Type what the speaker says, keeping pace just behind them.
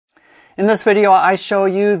In this video, I show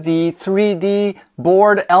you the 3D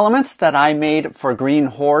board elements that I made for Green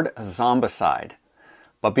Horde Zombicide.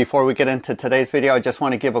 But before we get into today's video, I just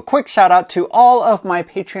want to give a quick shout out to all of my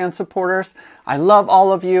Patreon supporters. I love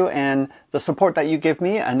all of you, and the support that you give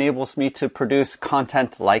me enables me to produce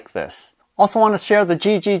content like this. Also want to share the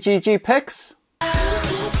GGGG picks.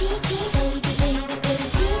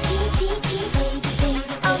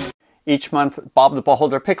 Each month, Bob the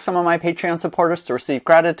Beholder picks some of my Patreon supporters to receive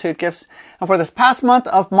gratitude gifts. And for this past month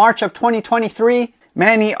of March of 2023,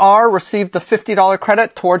 Manny R received the $50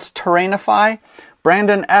 credit towards Terrainify.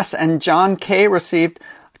 Brandon S and John K received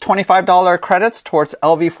 $25 credits towards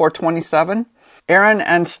LV427. Aaron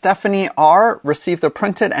and Stephanie R received the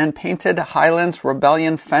printed and painted Highlands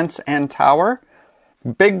Rebellion fence and tower.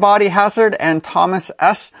 Big Body Hazard and Thomas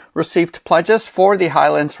S received pledges for the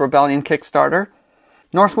Highlands Rebellion Kickstarter.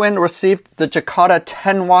 Northwind received the Jakarta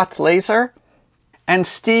 10-watt laser. And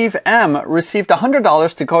Steve M received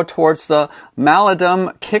 $100 to go towards the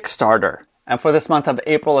Maladum Kickstarter. And for this month of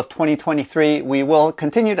April of 2023, we will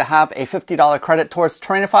continue to have a $50 credit towards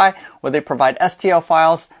Terrainify, where they provide STL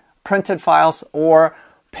files, printed files, or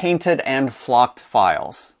painted and flocked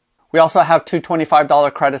files. We also have two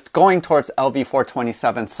 $25 credits going towards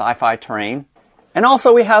LV427 Sci-Fi Terrain. And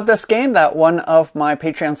also we have this game that one of my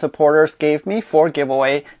Patreon supporters gave me for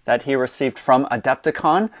giveaway that he received from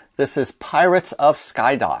Adepticon. This is Pirates of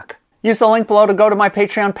Skydock. Use the link below to go to my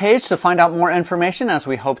Patreon page to find out more information, as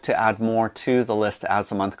we hope to add more to the list as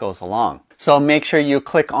the month goes along. So make sure you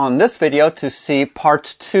click on this video to see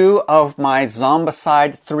part 2 of my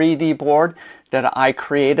Zombicide 3D board that I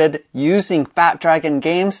created using Fat Dragon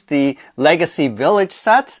Games, the Legacy Village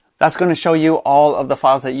set. That's going to show you all of the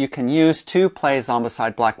files that you can use to play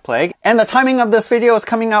Zombicide Black Plague. And the timing of this video is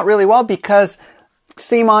coming out really well because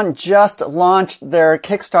CMON just launched their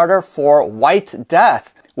Kickstarter for White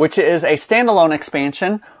Death, which is a standalone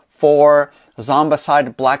expansion for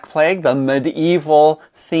Zombicide Black Plague, the medieval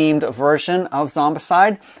themed version of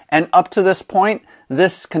Zombicide. And up to this point,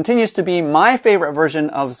 this continues to be my favorite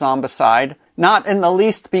version of Zombicide, not in the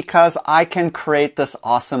least because I can create this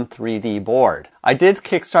awesome 3D board. I did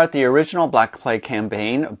kickstart the original Black Plague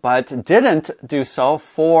campaign, but didn't do so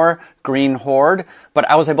for Green Horde. But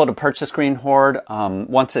I was able to purchase Green Horde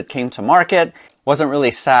once it came to market. Wasn't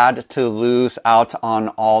really sad to lose out on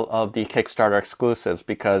all of the Kickstarter exclusives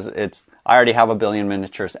because I already have a billion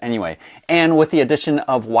miniatures anyway. And with the addition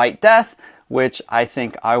of White Death, which I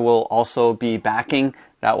think I will also be backing,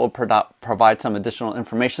 that will provide some additional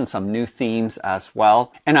information, some new themes as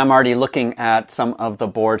well. And I'm already looking at some of the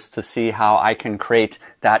boards to see how I can create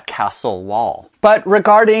that castle wall. But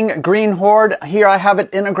regarding Green Horde, here I have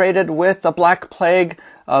it integrated with the Black Plague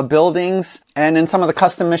buildings. And in some of the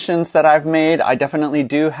custom missions that I've made, I definitely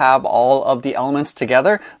do have all of the elements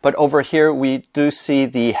together. But over here, we do see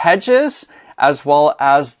the hedges as well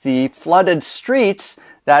as the flooded streets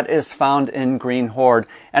that is found in Green Horde.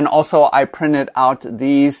 And also I printed out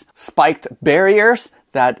these spiked barriers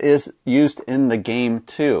that is used in the game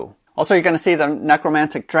too. Also, you're going to see the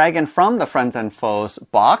Necromantic Dragon from the Friends and Foes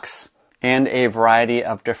box and a variety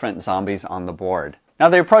of different zombies on the board. Now,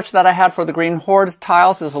 the approach that I had for the Green Horde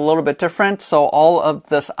tiles is a little bit different. So all of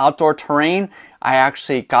this outdoor terrain, I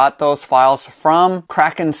actually got those files from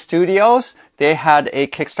Kraken Studios. They had a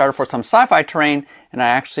Kickstarter for some sci-fi terrain, and I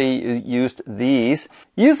actually used these.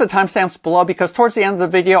 Use the timestamps below because towards the end of the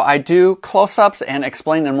video, I do close-ups and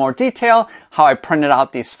explain in more detail how I printed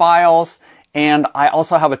out these files. And I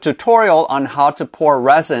also have a tutorial on how to pour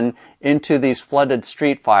resin into these flooded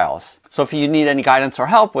street files. So if you need any guidance or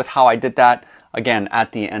help with how I did that, again,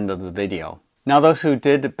 at the end of the video. Now, those who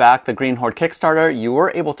did back the Green Horde Kickstarter, you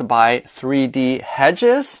were able to buy 3D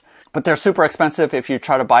hedges, but they're super expensive if you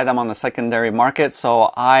try to buy them on the secondary market.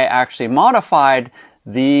 So I actually modified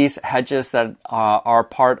these hedges that are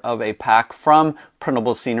part of a pack from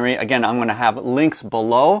Printable Scenery. Again, I'm going to have links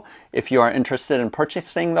below if you are interested in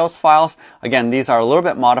purchasing those files. Again, these are a little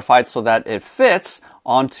bit modified so that it fits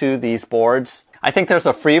onto these boards. I think there's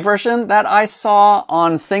a free version that I saw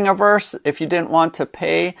on Thingiverse if you didn't want to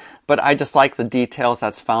pay, but I just like the details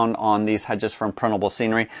that's found on these hedges from Printable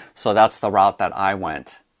Scenery, so that's the route that I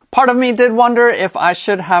went. Part of me did wonder if I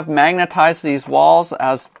should have magnetized these walls,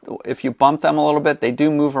 as if you bump them a little bit, they do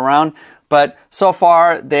move around, but so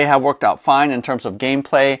far they have worked out fine in terms of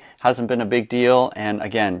gameplay, hasn't been a big deal, and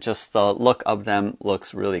again, just the look of them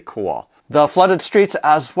looks really cool. The flooded streets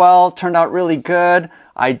as well turned out really good.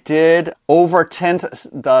 I did over tint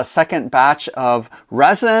the second batch of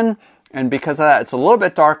resin, and because of that, it's a little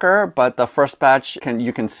bit darker, but the first batch,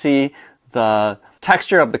 you can see the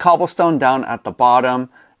texture of the cobblestone down at the bottom.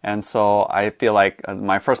 And so I feel like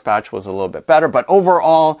my first batch was a little bit better. But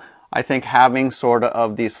overall, I think having sort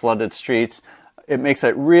of these flooded streets, it makes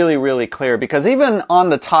it really, really clear. Because even on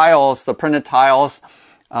the tiles, the printed tiles,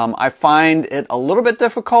 I find it a little bit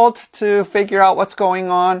difficult to figure out what's going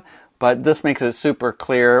on. But this makes it super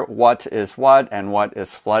clear what is what and what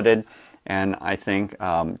is flooded. And I think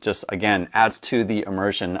just, again, adds to the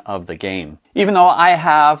immersion of the game. Even though I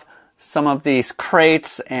have some of these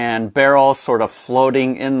crates and barrels sort of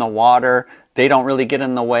floating in the water, they don't really get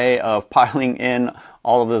in the way of piling in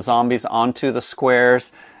all of the zombies onto the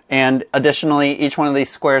squares. And additionally, each one of these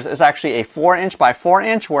squares is actually a 4" by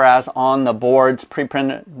 4", whereas on the boards,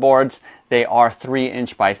 pre-printed boards, they are 3"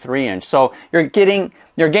 by 3". So you're gaining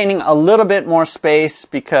a little bit more space,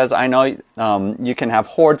 because I know you can have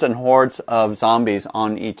hordes and hordes of zombies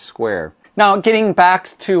on each square. Now, getting back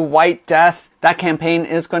to White Death, that campaign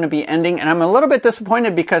is going to be ending, and I'm a little bit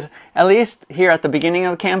disappointed because at least here at the beginning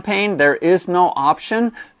of the campaign, there is no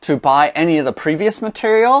option to buy any of the previous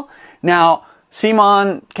material. Now,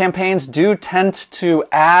 CMON campaigns do tend to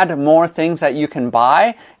add more things that you can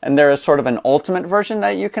buy, and there is sort of an ultimate version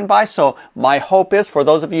that you can buy. So my hope is for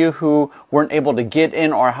those of you who weren't able to get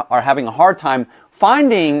in or are having a hard time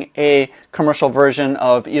finding a commercial version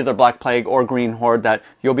of either Black Plague or Green Horde, that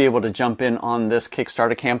you'll be able to jump in on this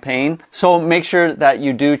Kickstarter campaign. So make sure that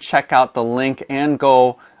you do check out the link and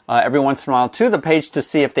go every once in a while to the page to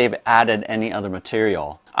see if they've added any other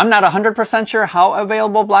material. I'm not 100% sure how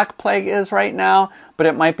available Black Plague is right now, but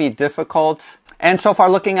it might be difficult. And so far,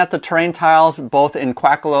 looking at the terrain tiles, both in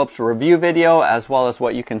Quackalope's review video as well as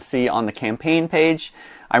what you can see on the campaign page,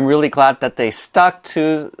 I'm really glad that they stuck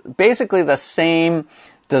to basically the same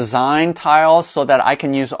design tiles so that I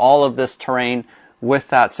can use all of this terrain with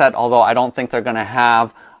that set, although I don't think they're going to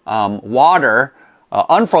have water,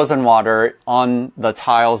 unfrozen water on the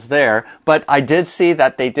tiles there. But I did see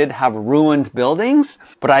that they did have ruined buildings,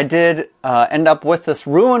 but I did end up with this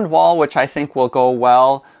ruined wall, which I think will go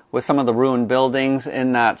well with some of the ruined buildings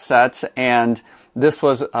in that set. And this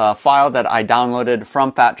was a file that I downloaded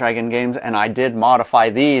from Fat Dragon Games, and I did modify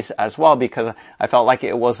these as well because I felt like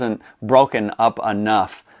it wasn't broken up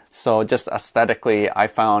enough. So just aesthetically, I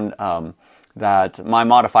found that my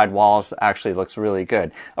modified walls actually looks really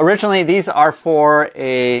good. Originally, these are for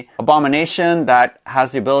a abomination that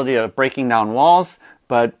has the ability of breaking down walls,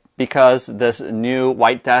 but because this new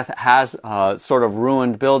White Death has sort of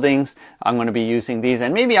ruined buildings, I'm going to be using these,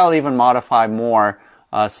 and maybe I'll even modify more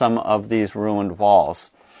some of these ruined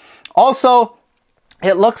walls. Also,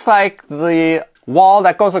 it looks like the wall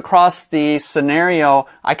that goes across the scenario,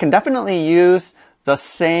 I can definitely use the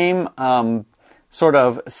same sort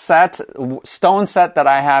of stone set that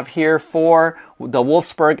I have here for the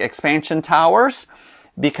Wolfsburg expansion towers,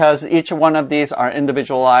 because each one of these are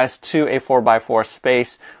individualized to a 4x4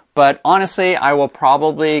 space. But honestly, I will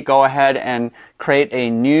probably go ahead and create a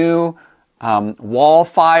new wall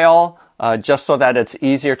file just so that it's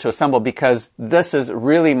easier to assemble, because this is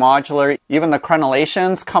really modular. Even the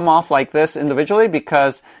crenellations come off like this individually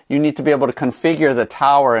because you need to be able to configure the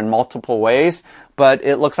tower in multiple ways. But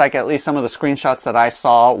it looks like, at least some of the screenshots that I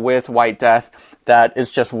saw with White Death, that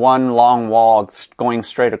it's just one long wall going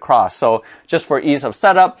straight across. So just for ease of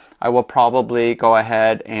setup, I will probably go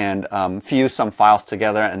ahead and fuse some files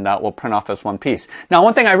together, and that will print off as one piece. Now,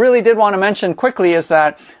 one thing I really did want to mention quickly is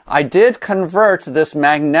that I did convert this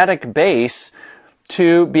magnetic base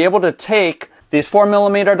to be able to take these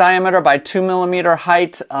 4mm diameter by 2mm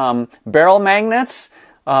height barrel magnets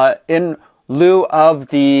in lieu of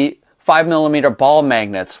the 5mm ball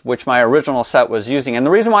magnets, which my original set was using. And the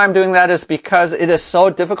reason why I'm doing that is because it is so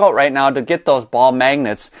difficult right now to get those ball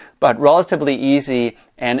magnets, but relatively easy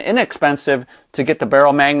and inexpensive to get the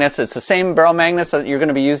barrel magnets. It's the same barrel magnets that you're going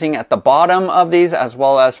to be using at the bottom of these, as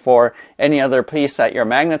well as for any other piece that you're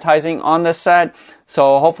magnetizing on this set.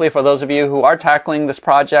 So hopefully for those of you who are tackling this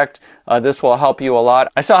project, this will help you a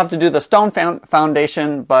lot. I still have to do the stone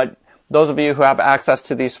foundation, but those of you who have access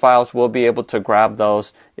to these files will be able to grab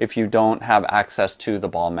those if you don't have access to the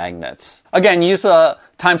ball magnets. Again, use the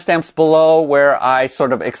timestamps below where I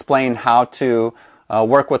sort of explain how to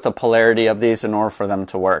work with the polarity of these in order for them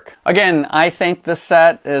to work. Again, I think this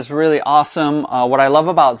set is really awesome. What I love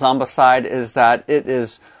about Zombicide is that it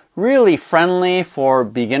is really friendly for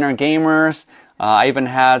beginner gamers. I even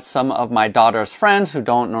had some of my daughter's friends who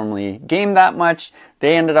don't normally game that much.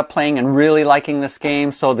 They ended up playing and really liking this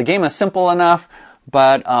game. So the game is simple enough,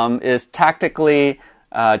 but is tactically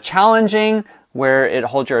challenging, where it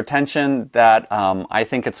holds your attention, that I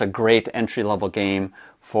think it's a great entry-level game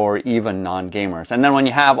for even non-gamers. And then when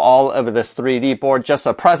you have all of this 3D board, just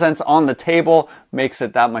a presence on the table makes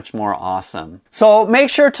it that much more awesome. So make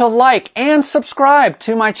sure to like and subscribe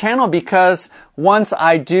to my channel, because once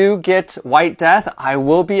I do get White Death, I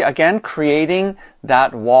will be again creating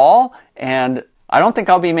that wall. And I don't think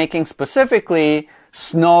I'll be making specifically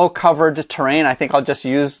snow-covered terrain. I think I'll just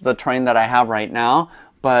use the terrain that I have right now,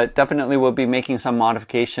 but definitely will be making some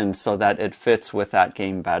modifications so that it fits with that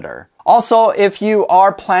game better. Also, if you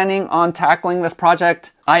are planning on tackling this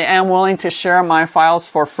project, I am willing to share my files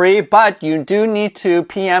for free, but you do need to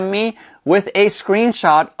PM me with a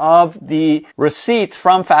screenshot of the receipt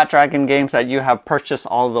from Fat Dragon Games that you have purchased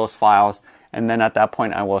all of those files, and then at that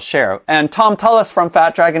point I will share. And Tom Tullis from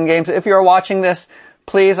Fat Dragon Games, if you're watching this,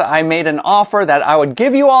 please, I made an offer that I would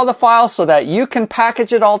give you all the files so that you can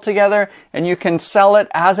package it all together and you can sell it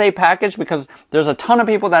as a package, because there's a ton of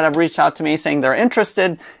people that have reached out to me saying they're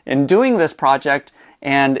interested in doing this project,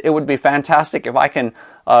 and it would be fantastic if I can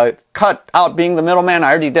cut out being the middleman. I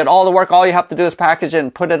already did all the work. All you have to do is package it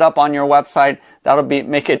and put it up on your website. That'll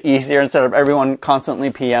make it easier instead of everyone constantly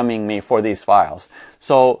PMing me for these files.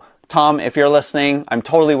 So Tom, if you're listening, I'm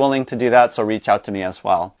totally willing to do that, so reach out to me as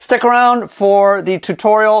well. Stick around for the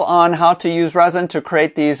tutorial on how to use resin to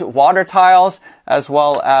create these water tiles, as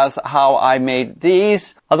well as how I made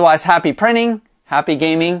these. Otherwise, happy printing, happy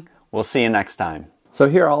gaming. We'll see you next time. So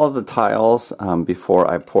here are all of the tiles before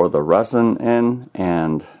I pour the resin in,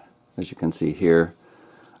 and as you can see here,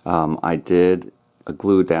 I did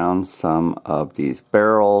glue down some of these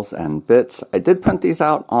barrels and bits. I did print these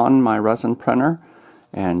out on my resin printer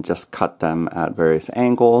and just cut them at various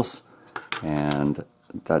angles, and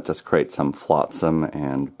that just creates some flotsam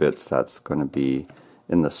and bits that's going to be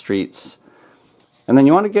in the streets. And then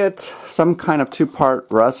you want to get some kind of two-part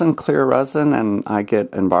resin, clear resin, and I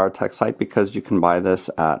get EnviroTexite because you can buy this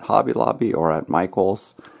at Hobby Lobby or at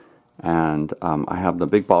Michael's. And I have the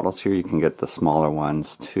big bottles here. You can get the smaller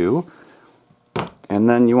ones too. And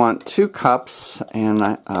then you want 2 cups,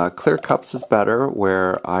 and clear cups is better,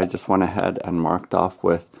 where I just went ahead and marked off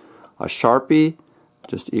with a Sharpie,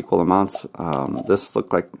 just equal amounts. This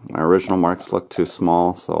looked like my original marks looked too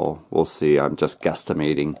small, so we'll see. I'm just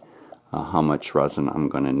guesstimating how much resin I'm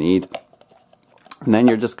going to need. And then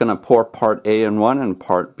you're just going to pour part A in one and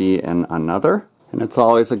part B in another. And it's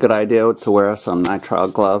always a good idea to wear some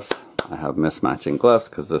nitrile gloves. I have mismatching gloves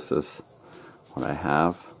because this is what I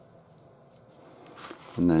have.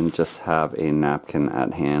 And then just have a napkin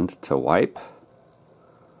at hand to wipe.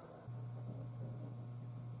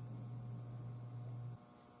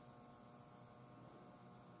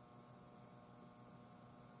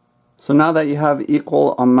 So now that you have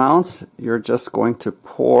equal amounts, you're just going to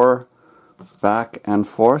pour back and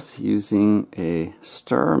forth using a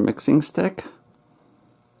stir mixing stick.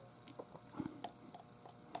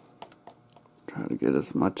 Try to get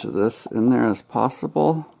as much of this in there as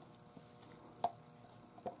possible.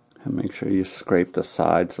 And make sure you scrape the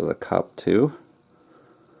sides of the cup too.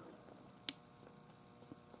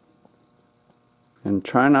 And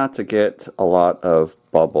try not to get a lot of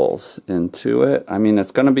bubbles into it. I mean,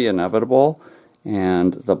 it's going to be inevitable,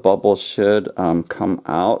 and the bubbles should come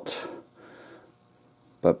out.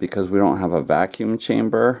 But because we don't have a vacuum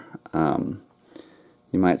chamber,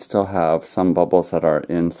 you might still have some bubbles that are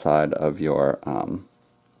inside of your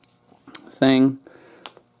thing.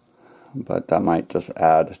 But that might just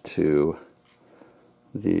add to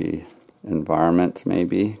the environment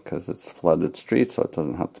maybe, because it's flooded streets, so it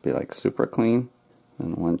doesn't have to be like super clean.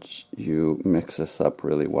 And once you mix this up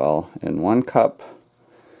really well in one cup,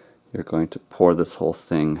 you're going to pour this whole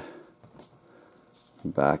thing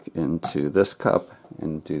back into this cup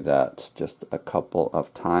and do that just a couple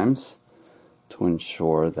of times to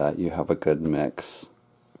ensure that you have a good mix.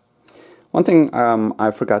 One thing I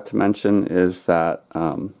forgot to mention is that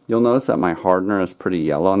you'll notice that my hardener is pretty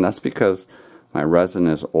yellow, and that's because my resin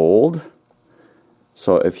is old.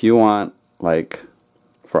 So if you want, like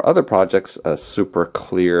for other projects, a super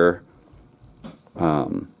clear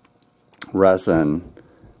resin,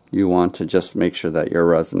 you want to just make sure that your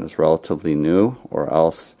resin is relatively new, or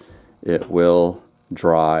else it will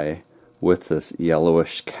dry with this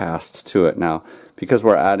yellowish cast to it. Now, because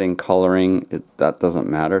we're adding coloring, that doesn't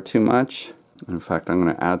matter too much. In fact, I'm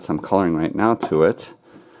going to add some coloring right now to it.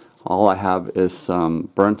 All I have is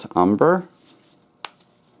some burnt umber.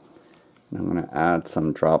 And I'm going to add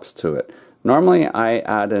some drops to it. Normally I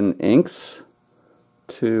add in inks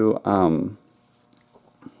to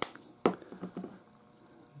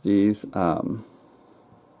these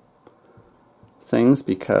things,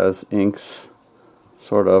 because inks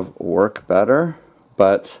sort of work better,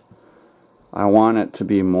 but I want it to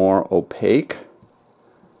be more opaque,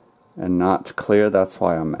 and not clear. That's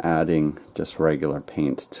why I'm adding just regular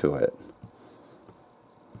paint to it.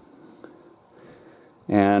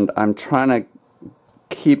 And I'm trying to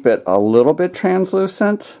keep it a little bit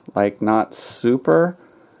translucent, like not super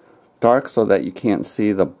dark so that you can't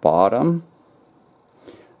see the bottom.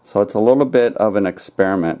 So it's a little bit of an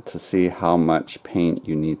experiment to see how much paint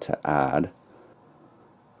you need to add.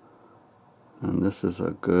 And this is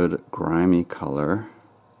a good grimy color.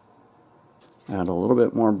 Add a little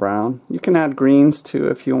bit more brown. You can add greens too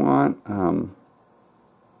if you want.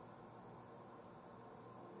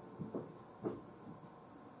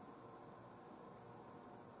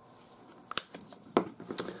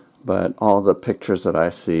 But all the pictures that I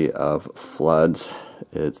see of floods,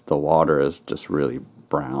 the water is just really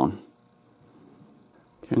brown.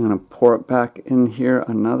 Okay, I'm going to pour it back in here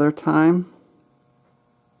another time.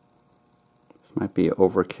 This might be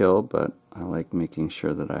overkill, but I like making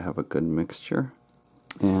sure that I have a good mixture.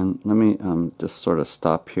 And let me just sort of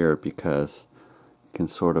stop here because you can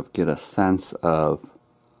sort of get a sense of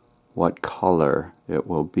what color it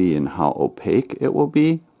will be and how opaque it will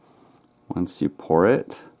be once you pour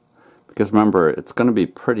it. Because remember, it's going to be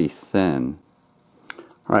pretty thin.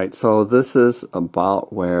 Alright, so this is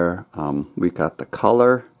about where we got the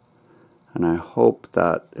color, and I hope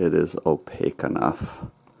that it is opaque enough.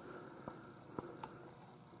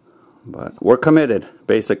 But we're committed,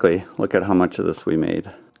 basically. Look at how much of this we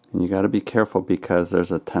made. And you got to be careful because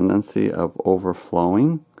there's a tendency of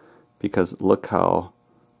overflowing, because look how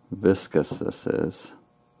viscous this is.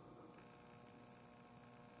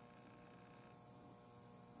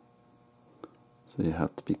 So you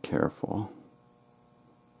have to be careful.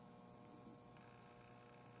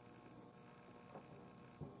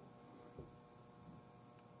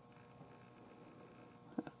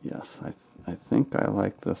 Yes, I think I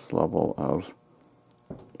like this level of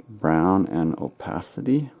brown and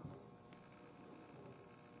opacity.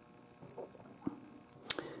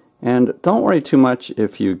 And don't worry too much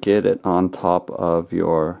if you get it on top of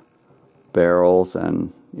your barrels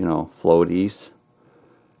and, you know, floaties.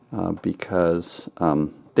 Because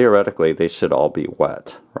theoretically they should all be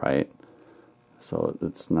wet, right? So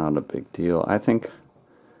it's not a big deal. I think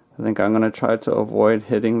I'm going to try to avoid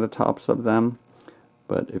hitting the tops of them,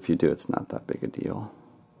 but if you do, it's not that big a deal.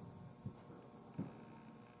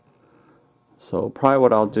 So probably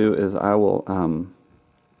what I'll do is I will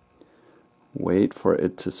wait for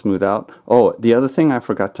it to smooth out. Oh, the other thing I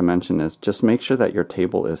forgot to mention is just make sure that your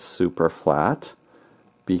table is super flat,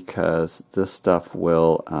 because this stuff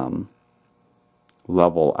will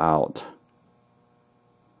level out.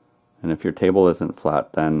 And if your table isn't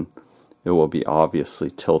flat, then it will be obviously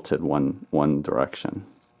tilted one direction.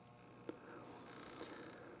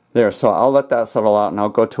 There, so I'll let that settle out and I'll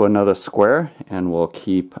go to another square and we'll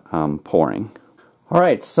keep pouring.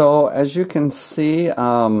 Alright, so as you can see,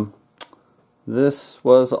 this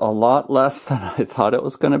was a lot less than I thought it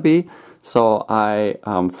was going to be. So I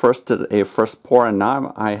first did a first pour, and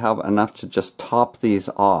now I have enough to just top these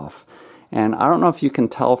off. And I don't know if you can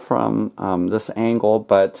tell from this angle,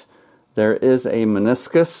 but there is a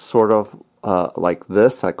meniscus sort of like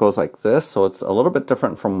this, that goes like this. So it's a little bit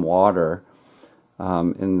different from water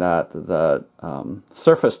in that the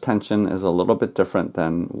surface tension is a little bit different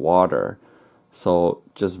than water. So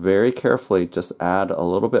just very carefully, just add a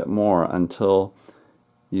little bit more until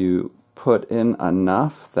you put in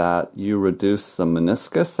enough that you reduce the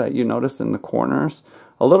meniscus that you notice in the corners.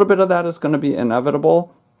 A little bit of that is going to be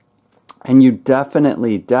inevitable, and you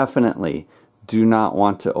definitely do not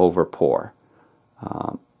want to over pour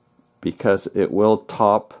because it will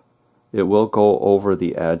go over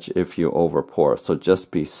the edge if you over pour. So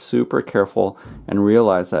just be super careful and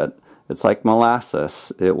realize that it's like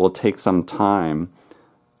molasses. It will take some time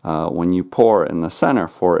when you pour in the center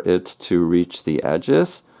for it to reach the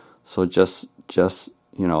edges. So just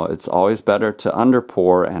you know, it's always better to under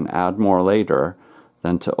pour and add more later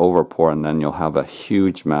than to over pour, and then you'll have a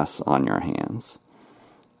huge mess on your hands.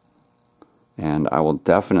 And I will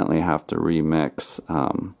definitely have to remix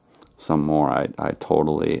some more. I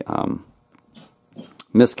totally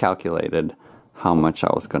miscalculated how much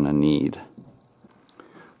I was going to need.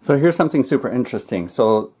 So here's something super interesting.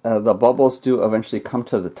 So the bubbles do eventually come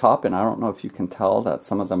to the top, and I don't know if you can tell that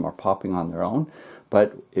some of them are popping on their own.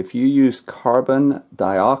 But if you use carbon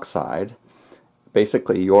dioxide,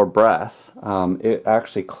 basically your breath, it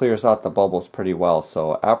actually clears out the bubbles pretty well.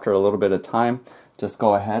 So after a little bit of time, just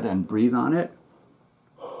go ahead and breathe on it.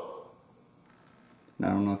 And I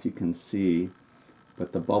don't know if you can see,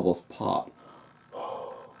 but the bubbles pop.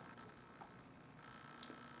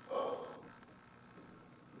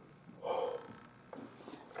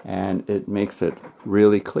 and it makes it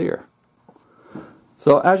really clear.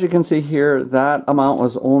 So as you can see here, that amount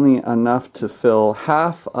was only enough to fill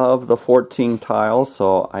half of the 14 tiles,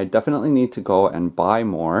 so I definitely need to go and buy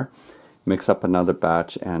more, mix up another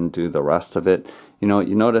batch and do the rest of it. You know,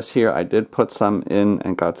 you notice here I did put some in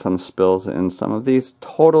and got some spills in some of these.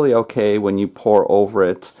 Totally okay when you pour over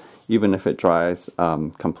it, even if it dries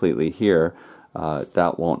completely here,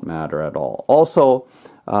 that won't matter at all. Also,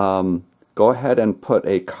 go ahead and put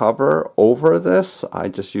a cover over this. I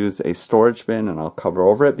just use a storage bin and I'll cover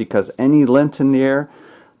over it, because any lint in the air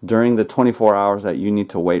during the 24 hours that you need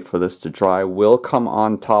to wait for this to dry will come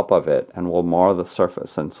on top of it and will mar the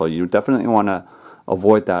surface. And so you definitely want to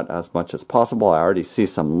avoid that as much as possible. I already see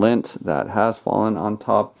some lint that has fallen on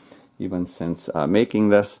top even since making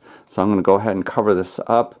this. So I'm going to go ahead and cover this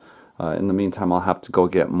up. In the meantime, I'll have to go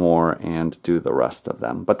get more and do the rest of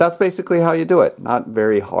them. But that's basically how you do it. Not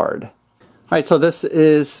very hard. Alright, so this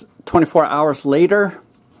is 24 hours later.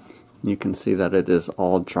 You can see that it is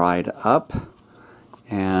all dried up.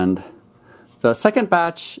 And the second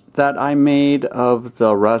batch that I made of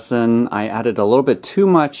the resin, I added a little bit too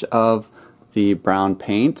much of the brown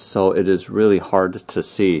paint, so it is really hard to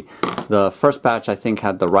see. The first batch I think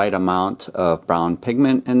had the right amount of brown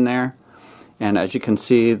pigment in there. And as you can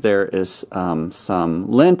see, there is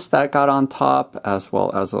some lint that got on top, as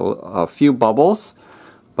well as a few bubbles.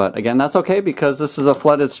 But again, that's okay because this is a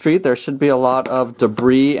flooded street. There should be a lot of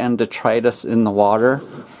debris and detritus in the water.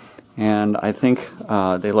 And I think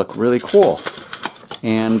they look really cool.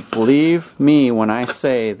 And believe me when I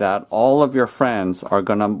say that all of your friends are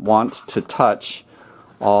going to want to touch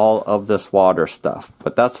all of this water stuff.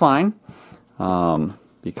 But that's fine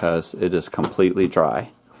because it is completely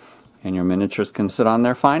dry. And your miniatures can sit on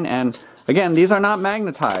there fine. And again, these are not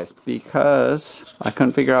magnetized because I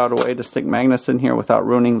couldn't figure out a way to stick magnets in here without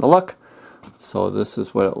ruining the look. So this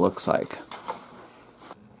is what it looks like.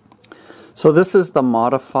 So this is the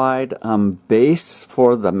modified base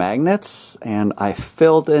for the magnets, and I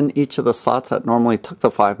filled in each of the slots that normally took the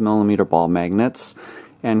 5mm ball magnets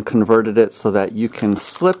and converted it so that you can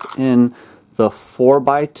slip in the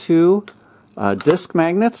 4x2 disc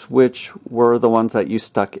magnets, which were the ones that you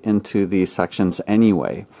stuck into these sections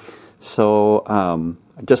anyway. So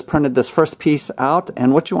I just printed this first piece out,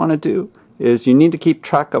 and what you want to do is you need to keep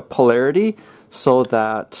track of polarity so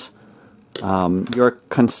that you're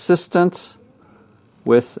consistent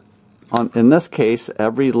with, in this case,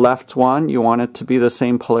 every left one you want it to be the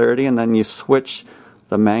same polarity, and then you switch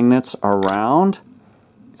the magnets around,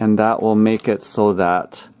 and that will make it so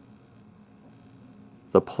that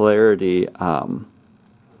the polarity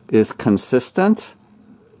is consistent.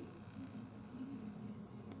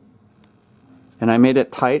 And I made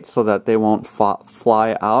it tight so that they won't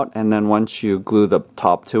fly out, and then once you glue the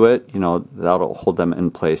top to it, you know, that'll hold them in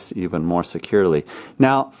place even more securely.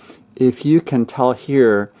 Now, if you can tell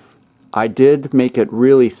here, I did make it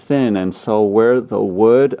really thin, and so where the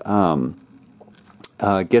wood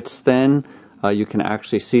gets thin, you can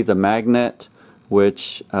actually see the magnet,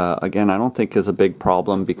 which again I don't think is a big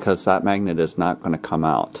problem because that magnet is not going to come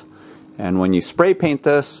out. And when you spray paint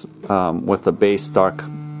this with a base dark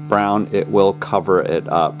brown, it will cover it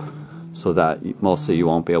up so that mostly you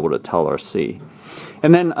won't be able to tell or see.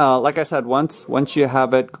 And then like I said, once you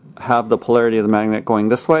have the polarity of the magnet going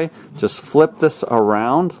this way, just flip this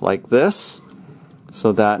around like this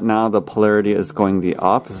so that now the polarity is going the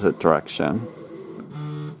opposite direction.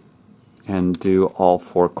 And do all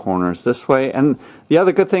four corners this way. And the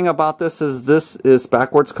other good thing about this is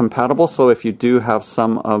backwards compatible, so if you do have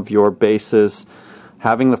some of your bases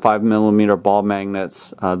having the 5mm ball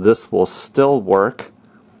magnets, this will still work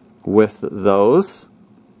with those.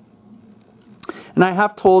 And I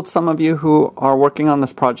have told some of you who are working on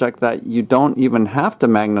this project that you don't even have to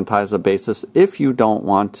magnetize the bases if you don't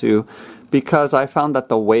want to, because I found that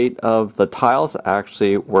the weight of the tiles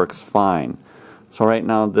actually works fine. So right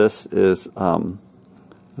now this is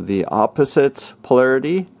the opposite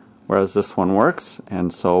polarity, whereas this one works.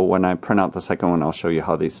 And so when I print out the second one, I'll show you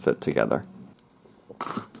how these fit together.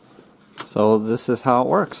 So this is how it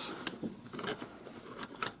works.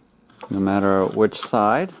 No matter which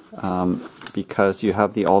side, because you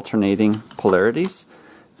have the alternating polarities,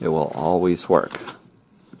 it will always work.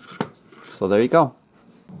 So there you go.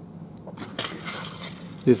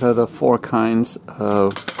 These are the four kinds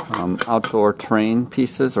of outdoor terrain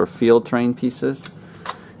pieces or field terrain pieces,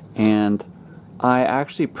 and I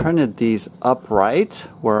actually printed these upright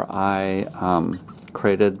where I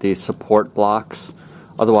created these support blocks.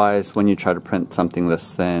 Otherwise, when you try to print something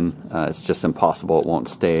this thin, it's just impossible. It won't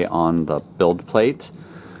stay on the build plate.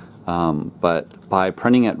 But by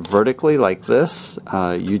printing it vertically like this,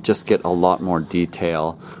 you just get a lot more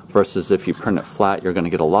detail, versus if you print it flat, you're going to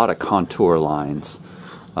get a lot of contour lines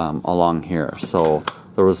along here. So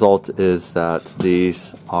the result is that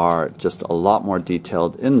these are just a lot more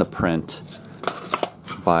detailed in the print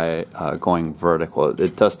by going vertical.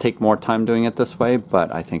 It does take more time doing it this way,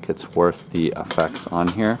 but I think it's worth the effects on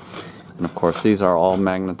here. And of course these are all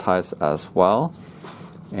magnetized as well.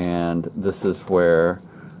 And this is where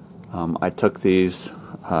I took these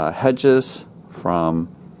hedges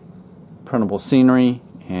from printable scenery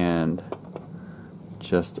and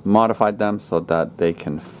just modified them so that they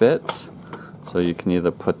can fit. So you can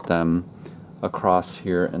either put them across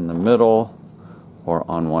here in the middle or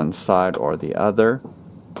on one side or the other.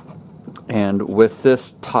 And with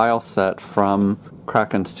this tile set from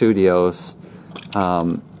Kraken Studios,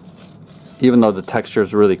 even though the texture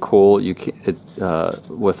is really cool,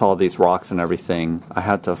 with all these rocks and everything, I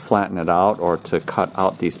had to flatten it out or to cut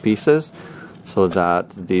out these pieces so that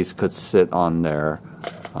these could sit on there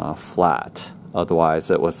flat. Otherwise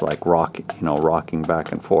it was like rocking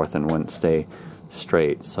back and forth and wouldn't stay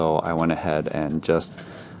straight. So I went ahead and just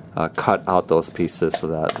cut out those pieces so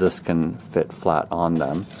that this can fit flat on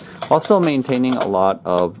them, while still maintaining a lot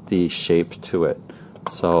of the shape to it.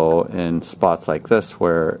 So in spots like this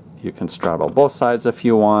where you can straddle both sides if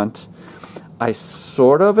you want. I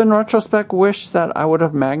sort of, in retrospect, wish that I would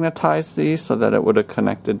have magnetized these so that it would have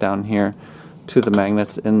connected down here to the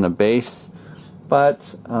magnets in the base,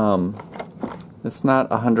 but it's not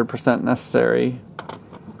 100% necessary.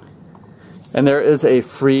 And there is a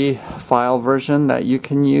free file version that you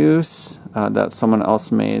can use that someone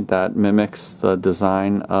else made that mimics the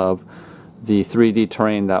design of the 3D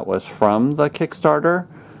terrain that was from the Kickstarter.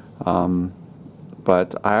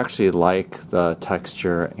 But I actually like the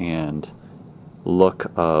texture and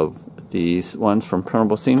look of these ones from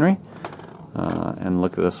printable scenery. And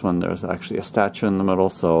look at this one, there's actually a statue in the middle,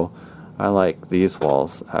 so I like these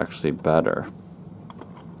walls actually better.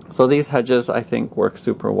 So these hedges I think work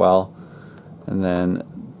super well. And then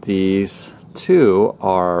these two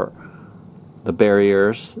are the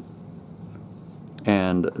barriers,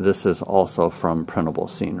 and this is also from printable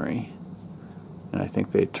scenery. And I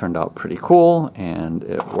think they turned out pretty cool, and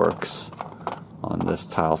it works on this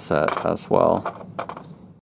tile set as well.